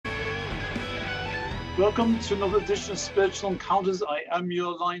Welcome to another edition of Spiritual Encounters. I am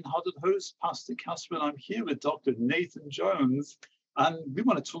your lion-hearted host, Pastor Casper, and I'm here with Dr. Nathan Jones. And we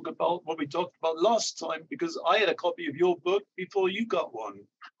want to talk about what we talked about last time, because I had a copy of your book before you got one.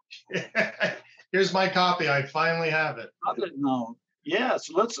 Here's my copy. I finally have it. I have it now. Yeah,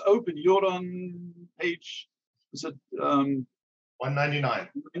 so let's open. You're on page, is it 199.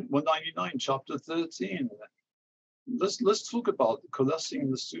 199, chapter 13. Let's talk about the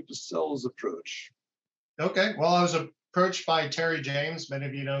coalescing the supercells approach. Okay. Well, I was approached by Terry James. Many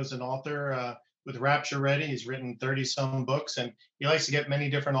of you know is an author with Rapture Ready. He's written 30-some books, and he likes to get many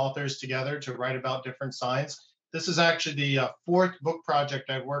different authors together to write about different signs. This is actually the fourth book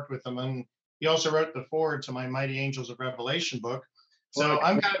project I've worked with him, and he also wrote the foreword to my Mighty Angels of Revelation book. So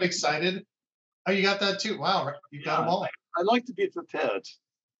I'm kind of excited. Oh, you got that too? Wow, you got them all. I like to be prepared.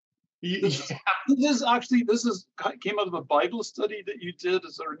 This came out of a Bible study that you did.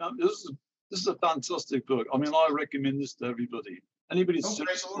 As I remember, this is a fantastic book. I mean, I recommend this to everybody. Anybody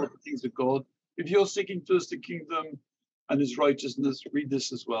searching for the things of God, if you're seeking first the kingdom and His righteousness, read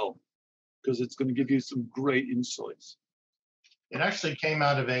this as well, because it's going to give you some great insights. It actually came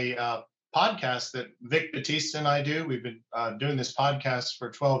out of a podcast that Vic Batista and I do. We've been doing this podcast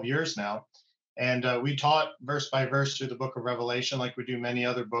for 12 years now. And we taught verse by verse through the book of Revelation, like we do many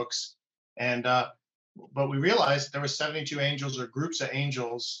other books. And but we realized there were 72 angels or groups of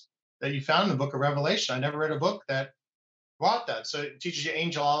angels that you found in the book of Revelation. I never read a book that brought that. So it teaches you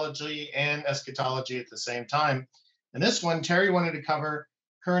angelology and eschatology at the same time. And this one, Terry wanted to cover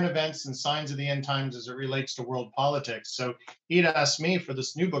current events and signs of the end times as it relates to world politics. So he'd asked me for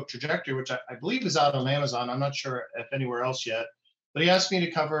this new book, Trajectory, which I believe is out on Amazon. I'm not sure if anywhere else yet. But he asked me to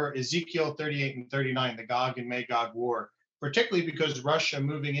cover Ezekiel 38 and 39, the Gog and Magog war, particularly because Russia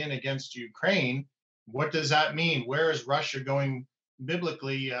moving in against Ukraine. What does that mean? Where is Russia going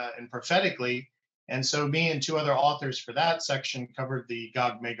biblically and prophetically? And so me and two other authors for that section covered the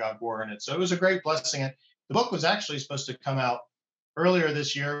Gog-Magog war in it. So it was a great blessing. The book was actually supposed to come out earlier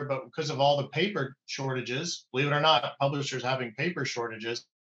this year, but because of all the paper shortages, believe it or not, publishers having paper shortages,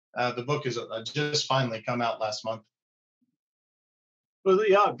 the book is just finally come out last month. Well,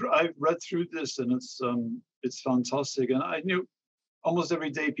 yeah, I've read through this, and it's fantastic. And I knew almost every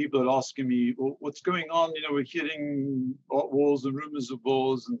day people are asking me, well, what's going on? You know, we're hearing wars and rumors of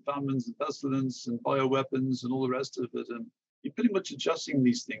wars and famines and pestilence and bioweapons and all the rest of it. And you're pretty much adjusting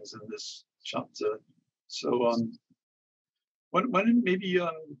these things in this chapter. So when maybe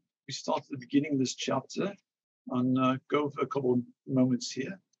we start at the beginning of this chapter and go for a couple of moments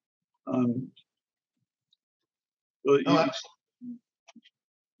here.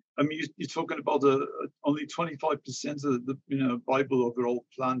 I mean, you're talking about only 25% of the Bible overall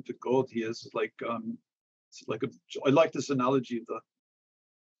plan for God here. It's like I like this analogy of the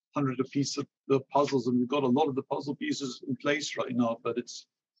 100 piece of the puzzles, and we've got a lot of the puzzle pieces in place right now. But it's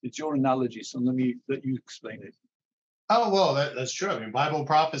your analogy, so let you explain it. Oh well, that's true. I mean, Bible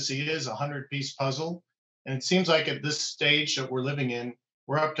prophecy is a 100-piece puzzle, and it seems like at this stage that we're living in,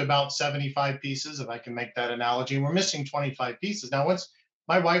 we're up to about 75 pieces, if I can make that analogy, and we're missing 25 pieces now.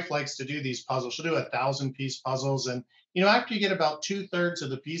 My wife likes to do these puzzles. She'll do 1,000-piece puzzles. And, after you get about 2/3 of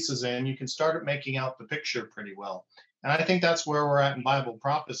the pieces in, you can start making out the picture pretty well. And I think that's where we're at in Bible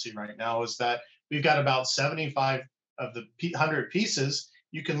prophecy right now, is that we've got about 75 of the 100 pieces.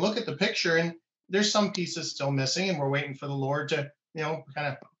 You can look at the picture, and there's some pieces still missing, and we're waiting for the Lord to, kind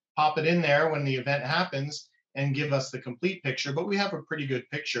of pop it in there when the event happens and give us the complete picture. But we have a pretty good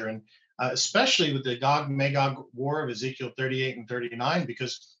picture. And especially with the Gog-Magog war of Ezekiel 38 and 39,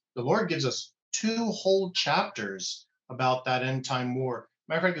 because the Lord gives us 2 whole chapters about that end time war.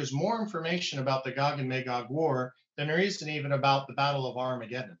 Matter of fact, there's more information about the Gog and Magog war than there is even about the Battle of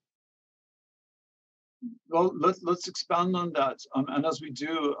Armageddon. Well, let's expand on that. And as we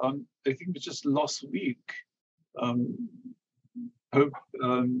do, I think it was just last week, Pope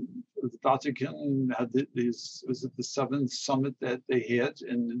the Vatican had the 7th summit that they had,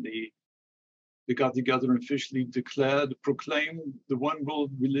 and they got together and officially proclaimed the one world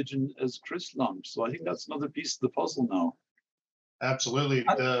religion as Chrislam. So I think that's another piece of the puzzle now. Absolutely.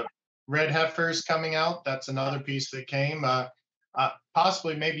 The red heifers coming out, that's another piece that came.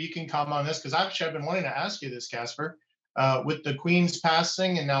 Possibly, maybe you can comment on this, because I've been wanting to ask you this, Casper. With the Queen's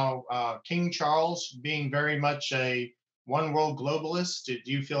passing and now King Charles being very much a one world globalist, do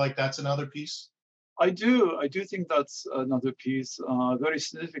you feel like that's another piece? I do think that's another piece, a very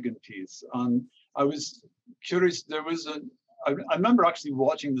significant piece. And I was curious. I remember actually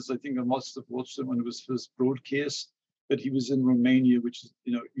watching this. I think I must have watched it when it was first broadcast. But he was in Romania, which is,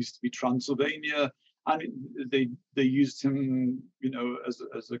 used to be Transylvania, and they used him, as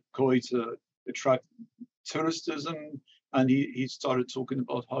a coy to attract touristism, and he started talking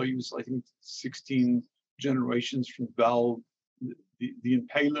about how he was, I think, 16 generations from Val the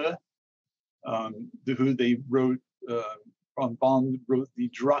Impaler, who they wrote, Ron Bond wrote the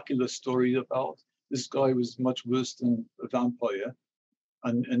Dracula story about. This guy was much worse than a vampire,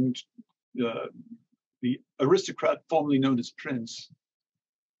 and the aristocrat formerly known as Prince.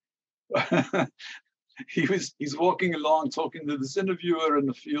 He's walking along talking to this interviewer in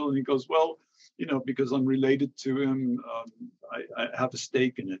the field, and he goes, well, because I'm related to him, I have a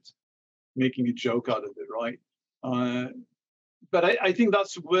stake in it, making a joke out of it, right? But I think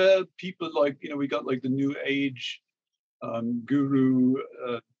that's where people like, we got like the New Age guru,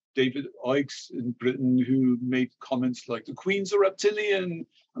 David Icke in Britain, who made comments like the Queen's a reptilian.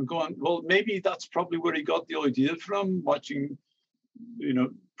 I'm going, well, maybe that's probably where he got the idea from, watching,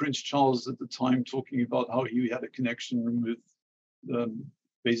 Prince Charles at the time talking about how he had a connection with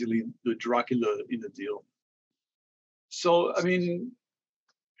basically the Dracula in the deal. So, I mean,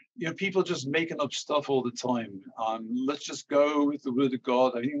 people just making up stuff all the time. Let's just go with the word of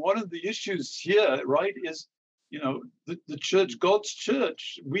God. I mean, one of the issues here, right, is, the church, God's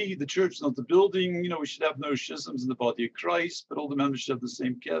church. We, the church, not the building. We should have no schisms in the body of Christ, but all the members should have the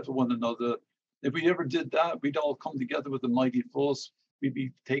same care for one another. If we ever did that, we'd all come together with a mighty force. We'd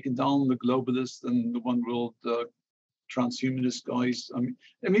be taking down the globalists and the one world transhumanist guys. I mean,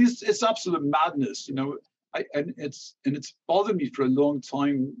 it's absolute madness, and it's bothered me for a long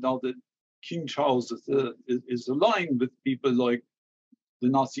time now that King Charles III is aligned with people like the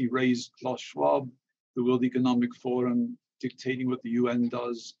Nazi-raised Klaus Schwab, the World Economic Forum, dictating what the UN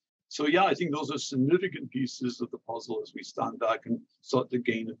does. So yeah, I think those are significant pieces of the puzzle as we stand back and start to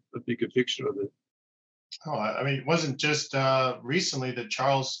gain a bigger picture of it. Oh, I mean, it wasn't just recently that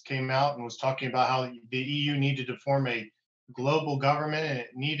Charles came out and was talking about how the EU needed to form a global government and it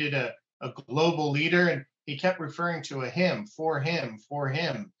needed a global leader. And he kept referring to a him, for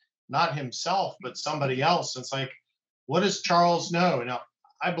him, not himself, but somebody else. It's like, what does Charles know? Now,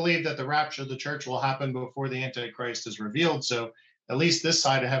 I believe that the rapture of the church will happen before the Antichrist is revealed. So at least this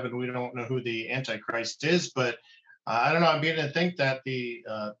side of heaven, we don't know who the Antichrist is. But I don't know. I'm beginning to think that the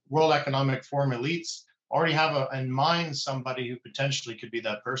World Economic Forum elites already have in mind somebody who potentially could be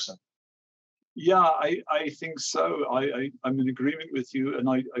that person. Yeah, I think so. I'm in agreement with you. And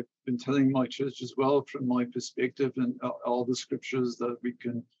I've been telling my church as well, from my perspective and all the scriptures that we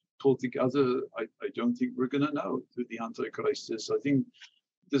can pull together, I don't think we're going to know who the Antichrist is. I think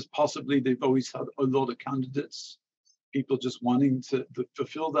they've always had a lot of candidates, people just wanting to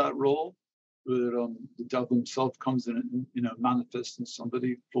fulfill that role, where the devil himself comes in and, manifests in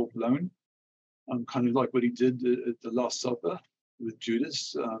somebody full blown. Kind of like what he did at the Last Supper with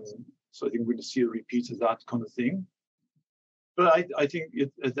Judas. So I think we're going to see a repeat of that kind of thing. But I think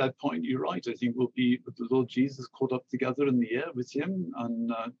at that point, you're right. I think we'll be with the Lord Jesus caught up together in the air with him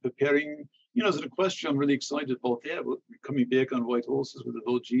and preparing. There's a question I'm really excited about there. We're coming back on white horses with the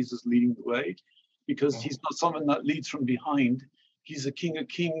Lord Jesus leading the way, because he's not someone that leads from behind. He's a King of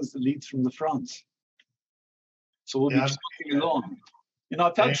Kings that leads from the front. So we'll be trucking along.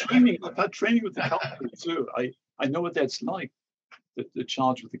 I've had training with the cavalry too. I know what that's like, the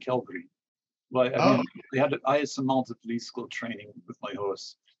charge with the cavalry. Well, I had some mounted police school training with my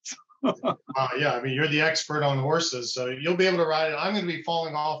horse. Yeah, I mean, you're the expert on horses, so you'll be able to ride it. I'm going to be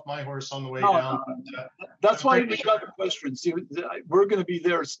falling off my horse on the way down. That's why we got the question. See, we're going to be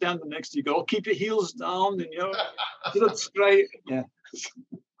there standing next to you. Go, keep your heels down, and sit up straight. Yeah.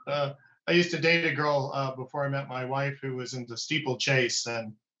 I used to date a girl before I met my wife who was into steeplechase,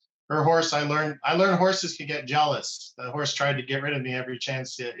 and her horse. I learned horses could get jealous. The horse tried to get rid of me every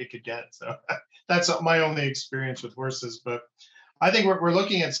chance it could get. So that's my only experience with horses. But I think we're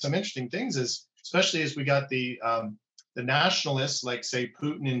looking at some interesting things, especially as we got the nationalists like, say,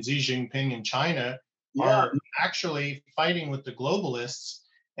 Putin and Xi Jinping in China are actually fighting with the globalists.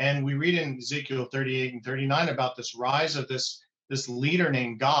 And we read in Ezekiel 38 and 39 about this rise of this leader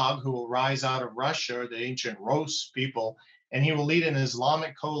named Gog, who will rise out of Russia, the ancient Rus people, and he will lead an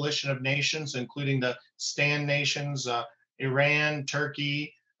Islamic coalition of nations, including the Stan nations, Iran,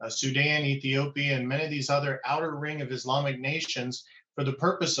 Turkey, Sudan, Ethiopia, and many of these other outer ring of Islamic nations for the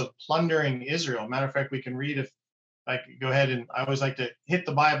purpose of plundering Israel. Matter of fact, we can read, if I could go ahead, and I always like to hit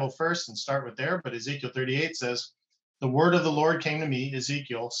the Bible first and start with there, but Ezekiel 38 says, "The word of the Lord came to me,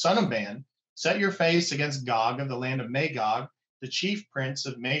 Ezekiel, son of man, set your face against Gog of the land of Magog, the chief prince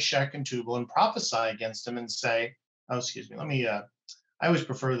of Meshech and Tubal, and prophesy against him and say," I always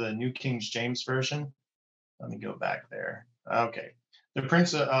prefer the New King James Version. Let me go back there. Okay. The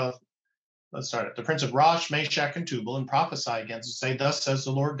prince of, let's start it. The prince of Rosh, Meshech, and Tubal, and prophesy against and say, "Thus says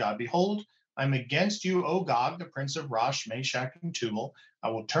the Lord God, behold, I'm against you, O Gog, the prince of Rosh, Meshach, and Tubal. I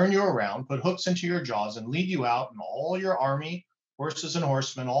will turn you around, put hooks into your jaws, and lead you out, and all your army, horses and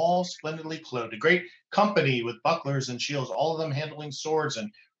horsemen, all splendidly clothed, a great company with bucklers and shields, all of them handling swords,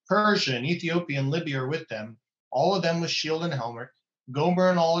 and Persia and Ethiopia and Libya are with them, all of them with shield and helmet. Gomer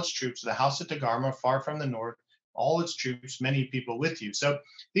and all its troops, the house of Tagarma, far from the north, all its troops, many people with you. So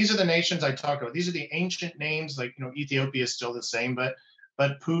these are the nations I talked about. These are the ancient names, like, Ethiopia is still the same, but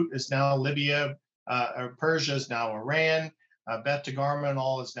Put is now Libya, or Persia is now Iran, Beth Tagarma and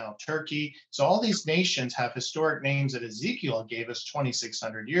all is now Turkey. So all these nations have historic names that Ezekiel gave us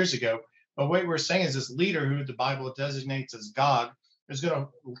 2,600 years ago. But what we're saying is this leader who the Bible designates as Gog is going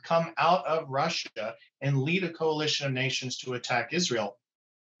to come out of Russia and lead a coalition of nations to attack Israel.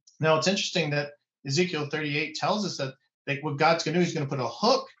 Now, it's interesting that Ezekiel 38 tells us that what God's going to do, he's going to put a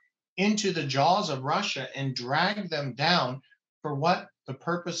hook into the jaws of Russia and drag them down for what? The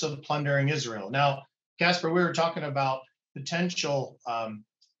purpose of plundering Israel. Now, Casper, we were talking about potential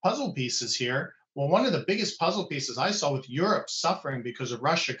puzzle pieces here. Well, one of the biggest puzzle pieces I saw with Europe suffering because of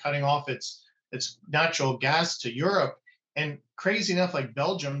Russia cutting off its natural gas to Europe, and crazy enough, like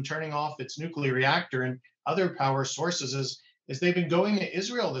Belgium turning off its nuclear reactor and other power sources, is they've been going to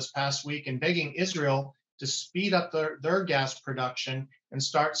Israel this past week and begging Israel to speed up their gas production and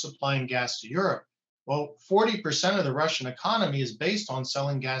start supplying gas to Europe. Well, 40% of the Russian economy is based on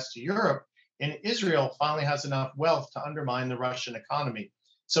selling gas to Europe, and Israel finally has enough wealth to undermine the Russian economy.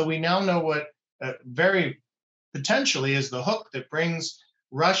 So we now know what very potentially is the hook that brings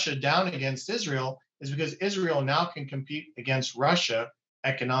Russia down against Israel, is because Israel now can compete against Russia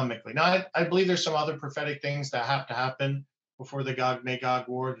economically. Now, I believe there's some other prophetic things that have to happen before the Gog-Magog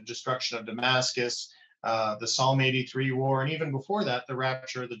war, the destruction of Damascus, the Psalm 83 war, and even before that, the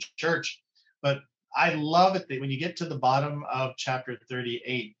rapture of the church. But I love it that when you get to the bottom of chapter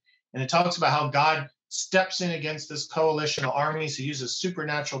 38, and it talks about how God steps in against this coalition of armies. He uses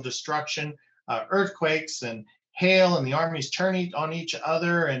supernatural destruction, earthquakes and hail, and the armies turn on each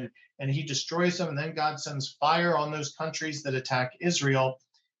other, and he destroys them. And then God sends fire on those countries that attack Israel.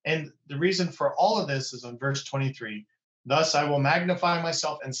 And the reason for all of this is on verse 23. Thus I will magnify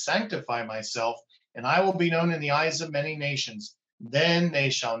myself and sanctify myself, and I will be known in the eyes of many nations. Then they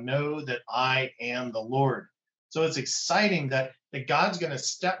shall know that I am the Lord. So it's exciting that God's going to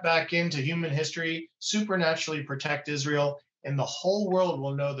step back into human history, supernaturally protect Israel, and the whole world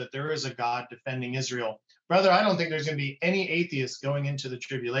will know that there is a God defending Israel. Brother, I don't think there's going to be any atheists going into the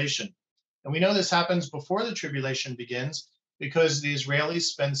tribulation. And we know this happens before the tribulation begins because the Israelis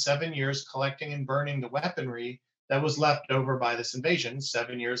spend 7 years collecting and burning the weaponry that was left over by this invasion,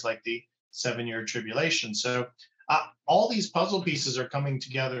 7 years like the 7-year tribulation. So all these puzzle pieces are coming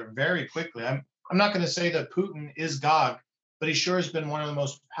together very quickly. I'm not going to say that Putin is Gog, but he sure has been one of the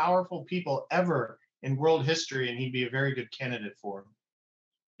most powerful people ever in world history, and he'd be a very good candidate for him.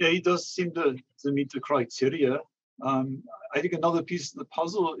 Yeah, he does seem to meet the criteria. I think another piece of the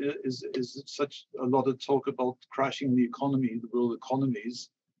puzzle is such a lot of talk about crashing the economy, the world economies,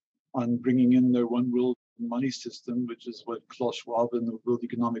 and bringing in their one world money system, which is what Klaus Schwab and the World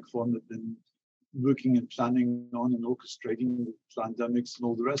Economic Forum have been working and planning on and orchestrating with pandemics and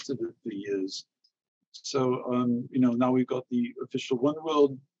all the rest of it for years. So, now we've got the official one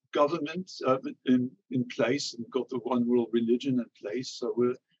world government in place, and got the one world religion in place. So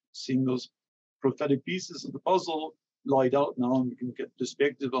we're seeing those prophetic pieces of the puzzle laid out now, and we can get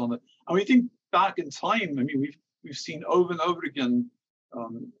perspective on it. And we think back in time. I mean, we've seen over and over again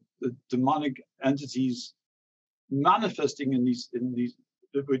the demonic entities manifesting in these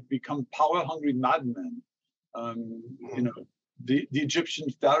that would become power-hungry madmen. The Egyptian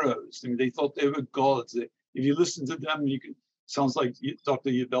pharaohs. I mean, they thought they were gods. If you listen to them, sounds like Dr.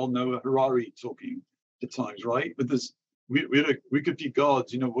 Yuval Noah Harari talking at times, right? But we could be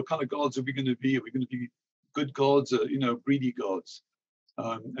gods. What kind of gods are we going to be? Are we going to be good gods or greedy gods?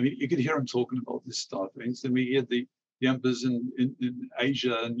 I mean, you could hear him talking about this stuff. And then we hear the emperors in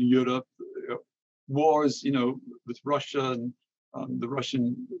Asia and Europe, wars, with Russia and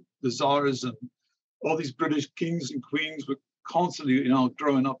the Tsars and all these British kings and queens were constantly,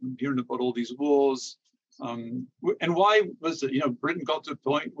 growing up and hearing about all these wars. And why was it, Britain got to a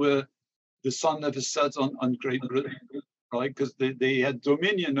point where the sun never set on Great Britain, right? Because they had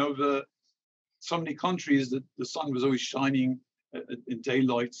dominion over so many countries that the sun was always shining in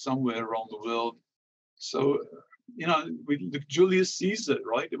daylight somewhere around the world. So, with Julius Caesar,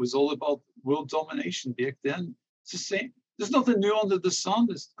 right? It was all about world domination back then. It's the same. There's nothing new under the sun,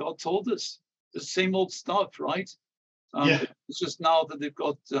 as God told us. It's the same old stuff, right? It's just now that they've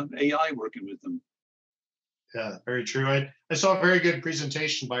got AI working with them. Yeah, very true. I saw a very good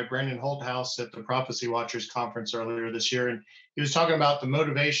presentation by Brandon Holthouse at the Prophecy Watchers conference earlier this year, and he was talking about the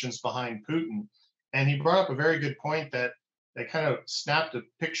motivations behind Putin. And he brought up a very good point that kind of snapped a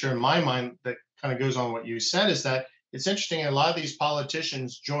picture in my mind that kind of goes on what you said, is that it's interesting. A lot of these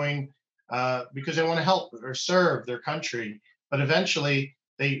politicians join because they want to help or serve their country, but eventually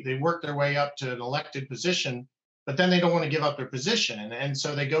they work their way up to an elected position, but then they don't want to give up their position. And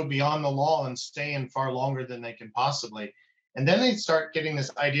so they go beyond the law and stay in far longer than they can possibly. And then they start getting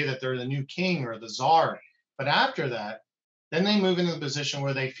this idea that they're the new king or the czar. But after that, then they move into the position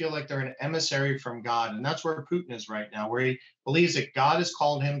where they feel like they're an emissary from God. And that's where Putin is right now, where he believes that God has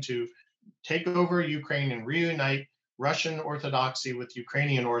called him to take over Ukraine and reunite Russian Orthodoxy with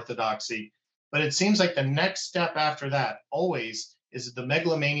Ukrainian Orthodoxy. But it seems like the next step after that always is the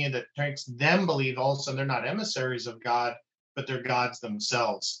megalomania that makes them believe all of a sudden they're not emissaries of God, but they're gods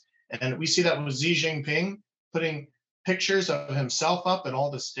themselves. And we see that with Xi Jinping putting pictures of himself up in all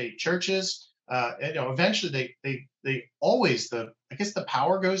the state churches. Eventually they always, I guess the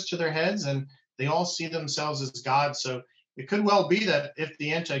power goes to their heads and they all see themselves as God. So it could well be that if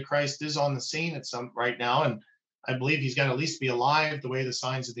the Antichrist is on the scene at some right now, and I believe he's got to at least be alive the way the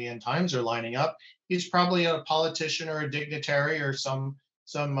signs of the end times are lining up, he's probably a politician or a dignitary or some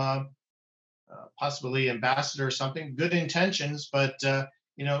possibly ambassador or something. Good intentions, but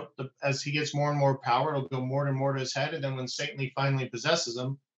as he gets more and more power, it'll go more and more to his head. And then when Satan finally possesses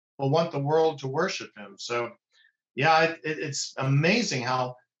him, will want the world to worship him. So, yeah, it's amazing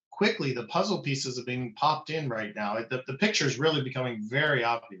how quickly the puzzle pieces are being popped in right now. The picture is really becoming very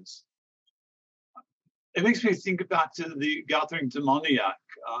obvious. It makes me think back to the gathering demoniac.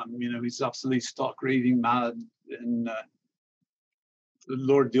 He's absolutely stark raving mad, and the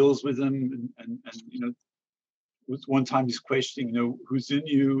Lord deals with him. And one time he's questioning, who's in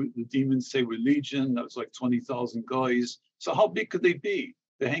you? The demons say we're legion. That was like 20,000 guys. So how big could they be?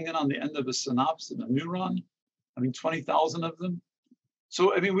 They're hanging on the end of a synapse and a neuron. 20,000 of them.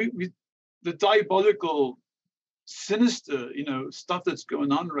 So, we the diabolical, sinister, stuff that's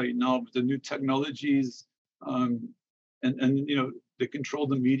going on right now with the new technologies, and they control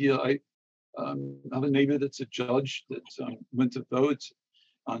the media. I have a neighbor that's a judge that went to vote,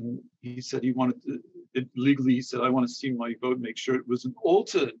 and he said he wanted to, legally, he said, I want to see my vote, make sure it wasn't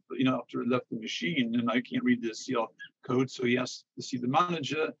altered, after it left the machine, and I can't read the CR code, so he asked to see the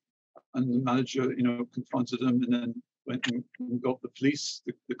manager, and the manager, confronted him, and then went and got the police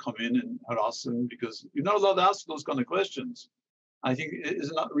to come in and harass him, because you're not allowed to ask those kind of questions. I think,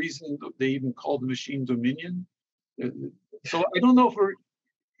 isn't that the reason they even call the machine Dominion? So I don't know if we're,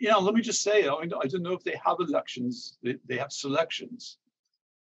 let me just say, I don't know if they have elections. They have selections.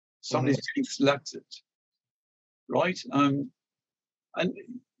 Somebody's being selected, right? And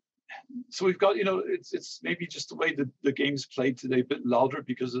so we've got, it's maybe just the way the game's played today, a bit louder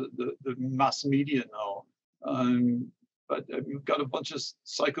because of the mass media now. But we've got a bunch of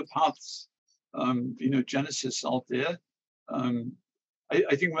psychopaths, Genesis out there.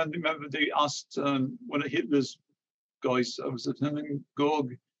 I think remember they asked one of Hitler's guys, was it him and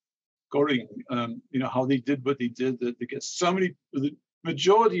Goring, how they did what they did, that they get so many, the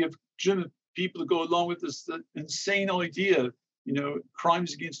majority of German people go along with this insane idea,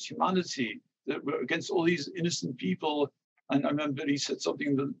 crimes against humanity, that were against all these innocent people. And I remember he said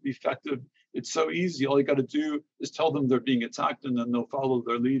something to the effect of, it's so easy, all you got to do is tell them they're being attacked and then they'll follow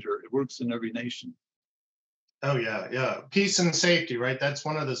their leader. It works in every nation. Oh, yeah. Peace and safety, right? That's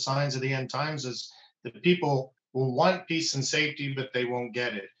one of the signs of the end times, is that people will want peace and safety, but they won't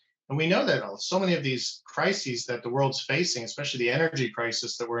get it. And we know that so many of these crises that the world's facing, especially the energy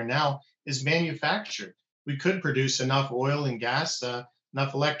crisis that we're in now, is manufactured. We could produce enough oil and gas,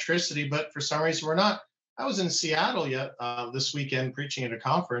 enough electricity, but for some reason we're not. I was in Seattle this weekend preaching at a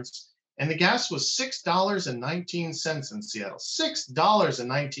conference, and the gas was $6.19 in Seattle.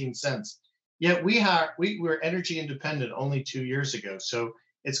 $6.19. Yet we were energy independent only 2 years ago. So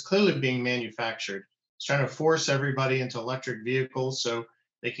it's clearly being manufactured. It's trying to force everybody into electric vehicles so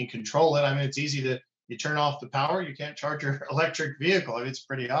they can control it. It's easy you turn off the power, you can't charge your electric vehicle. It's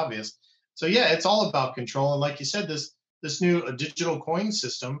pretty obvious. So yeah, it's all about control. And like you said, this new digital coin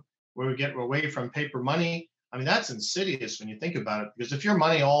system where we get away from paper money, that's insidious when you think about it, because if your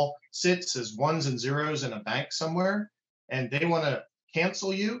money all sits as ones and zeros in a bank somewhere and they want to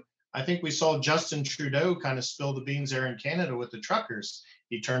cancel you, I think we saw Justin Trudeau kind of spill the beans there in Canada with the truckers.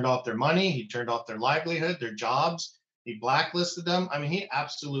 He turned off their money, he turned off their livelihood, their jobs, he blacklisted them. He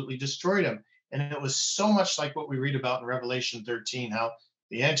absolutely destroyed them. And it was so much like what we read about in Revelation 13, how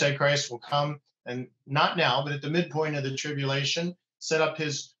the Antichrist will come, and not now, but at the midpoint of the tribulation, set up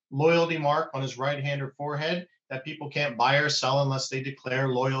his loyalty mark on his right hand or forehead that people can't buy or sell unless they declare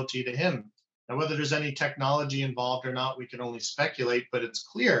loyalty to him. Now, whether there's any technology involved or not, we can only speculate, but it's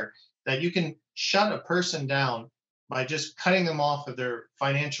clear that you can shut a person down by just cutting them off of their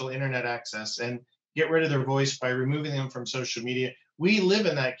financial internet access and get rid of their voice by removing them from social media. We live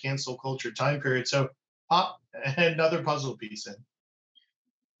in that cancel culture time period. So pop another puzzle piece in.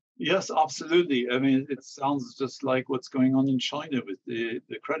 Yes, absolutely. I mean, it sounds just like what's going on in China with the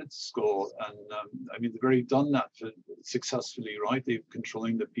credit score. And I mean, they've already done that successfully, right? They're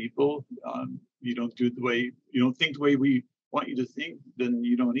controlling the people. You don't do the way, you don't think the way we want you to think, then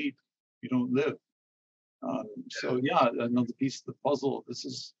you don't eat, you don't live. So yeah, another piece of the puzzle.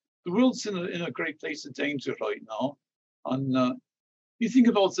 The world's in a great place of danger right now. And you think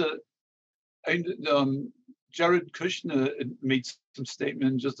about Jared Kushner made some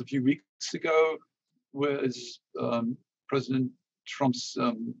statement just a few weeks ago, where President Trump's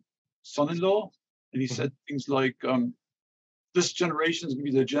son-in-law, and he said things like, this generation is going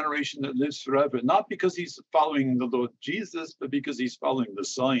to be the generation that lives forever, not because he's following the Lord Jesus, but because he's following the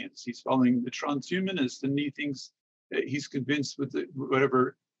science. He's following the transhumanist, and he thinks he's convinced with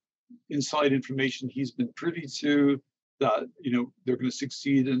whatever inside information he's been privy to that, they're going to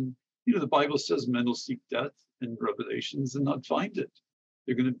succeed. And, the Bible says men will seek death in Revelations and not find it.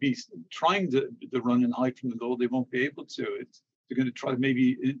 They're going to be trying to run and hide from the Lord. They won't be able to. They're going to try to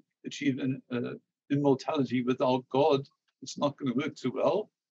maybe achieve an immortality without God. It's not going to work too well.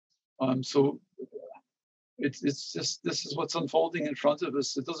 So it's just, this is what's unfolding in front of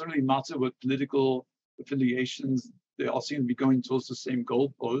us. It doesn't really matter what political affiliations, they all seem to be going towards the same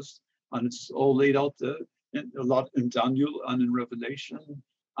goalpost, and it's all laid out there a lot in Daniel and in Revelation.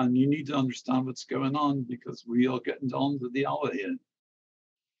 And you need to understand what's going on, because we are getting down to the hour here.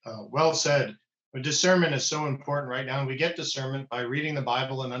 Well said. But discernment is so important right now. We get discernment by reading the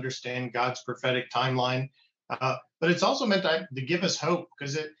Bible and understand God's prophetic timeline. But it's also meant to give us hope,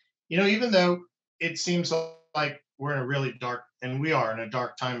 because even though it seems like we're in a really dark, and we are in a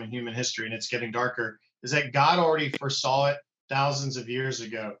dark time in human history, and it's getting darker, is that God already foresaw it thousands of years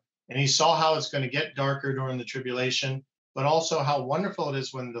ago. And he saw how it's going to get darker during the tribulation, but also how wonderful it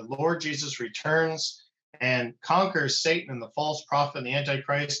is when the Lord Jesus returns and conquers Satan and the false prophet and the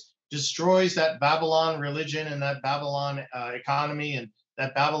Antichrist, destroys that Babylon religion and that Babylon economy and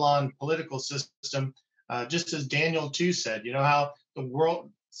that Babylon political system, just as Daniel 2 said, how the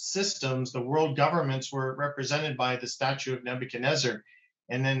world systems, the world governments were represented by the statue of Nebuchadnezzar.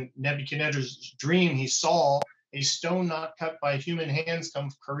 And then Nebuchadnezzar's dream, he saw a stone not cut by human hands come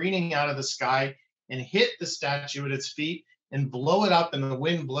careening out of the sky and hit the statue at its feet and blow it up, and the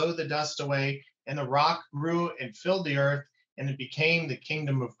wind blow the dust away, and the rock grew and filled the earth, and it became the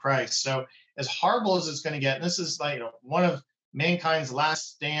kingdom of Christ. So as horrible as it's going to get, and this is like one of mankind's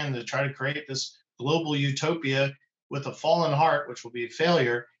last stand to try to create this global utopia with a fallen heart, which will be a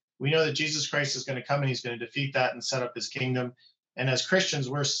failure, we know that Jesus Christ is going to come and he's going to defeat that and set up his kingdom. And as Christians,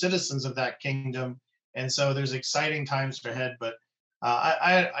 we're citizens of that kingdom. And so there's exciting times ahead. But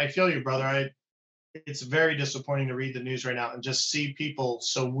I feel you, brother. It's very disappointing to read the news right now and just see people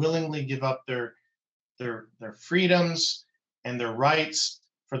so willingly give up their freedoms and their rights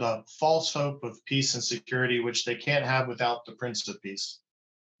for the false hope of peace and security, which they can't have without the Prince of Peace.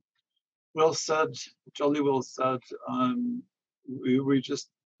 Well said, jolly well said.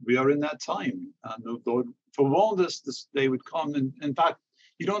 We are in that time, and the Lord forewarned us this day would come. And in fact,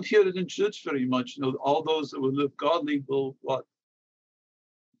 you don't hear it in church very much. All those that will live godly will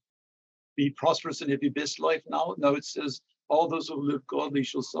be prosperous and have your best life now. No, it says all those who live godly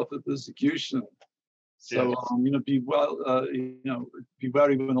shall suffer persecution. So yes. be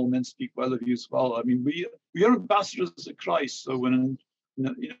wary when all men speak well of you as well. I mean, we are ambassadors of Christ. So when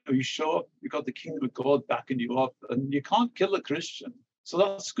you show up, you got the kingdom of God backing you up, and you can't kill a Christian. So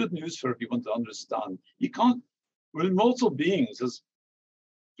that's good news for everyone to understand. We're immortal beings as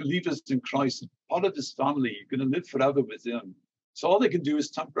believers in Christ, part of his family. You're going to live forever with him. So all they can do is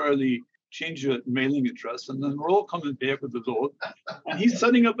temporarily change your mailing address, and then we're all coming back with the Lord. And he's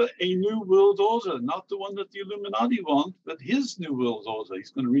setting up a new world order, not the one that the Illuminati want, but his new world order.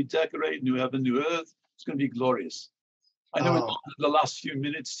 He's going to redecorate, new heaven, new earth. It's going to be glorious. I know in the last few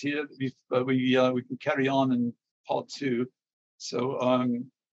minutes here, we can carry on in part 2. So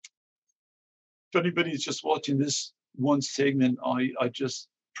if anybody's just watching this one segment, I just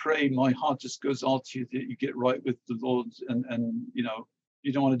pray, my heart just goes out to you that you get right with the Lord, and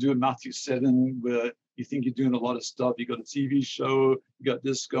you don't want to do a Matthew 7 where you think you're doing a lot of stuff. You got a TV show, you got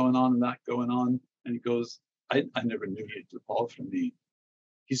this going on and that going on. And he goes, I never knew you, depart from me.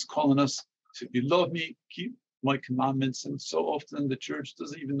 He's calling us to, if you love me, keep my commandments. And so often the church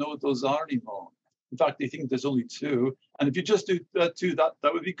doesn't even know what those are anymore. In fact, they think there's only two. And if you just do that two, that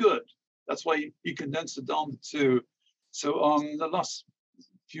would be good. That's why he condensed it down to two. So the last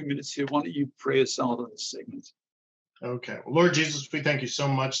few minutes here, why don't you pray us out on this segment? Okay. Well, Lord Jesus, we thank you so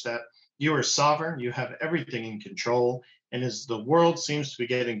much that you are sovereign. You have everything in control. And as the world seems to be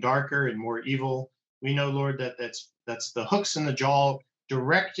getting darker and more evil, we know, Lord, that that's the hooks in the jaw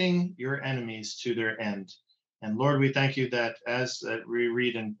directing your enemies to their end. And Lord, we thank you that as we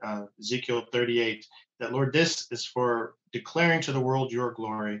read in Ezekiel 38, that, Lord, this is for declaring to the world your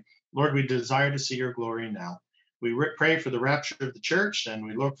glory. Lord, we desire to see your glory now. We pray for the rapture of the church, and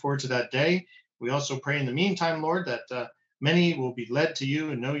we look forward to that day. We also pray in the meantime, Lord, that many will be led to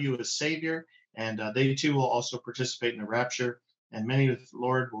you and know you as Savior, and they too will also participate in the rapture, and many,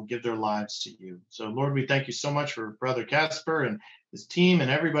 Lord, will give their lives to you. So, Lord, we thank you so much for Brother Casper and his team and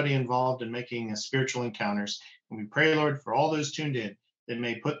everybody involved in making spiritual encounters. And we pray, Lord, for all those tuned in that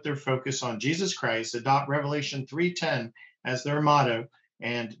may put their focus on Jesus Christ, adopt Revelation 3:10 as their motto,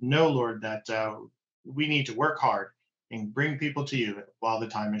 and know, Lord, that we need to work hard and bring people to you while the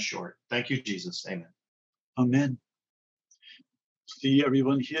time is short. Thank you, Jesus. Amen. Amen. See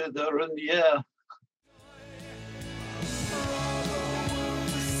everyone here, there in the air.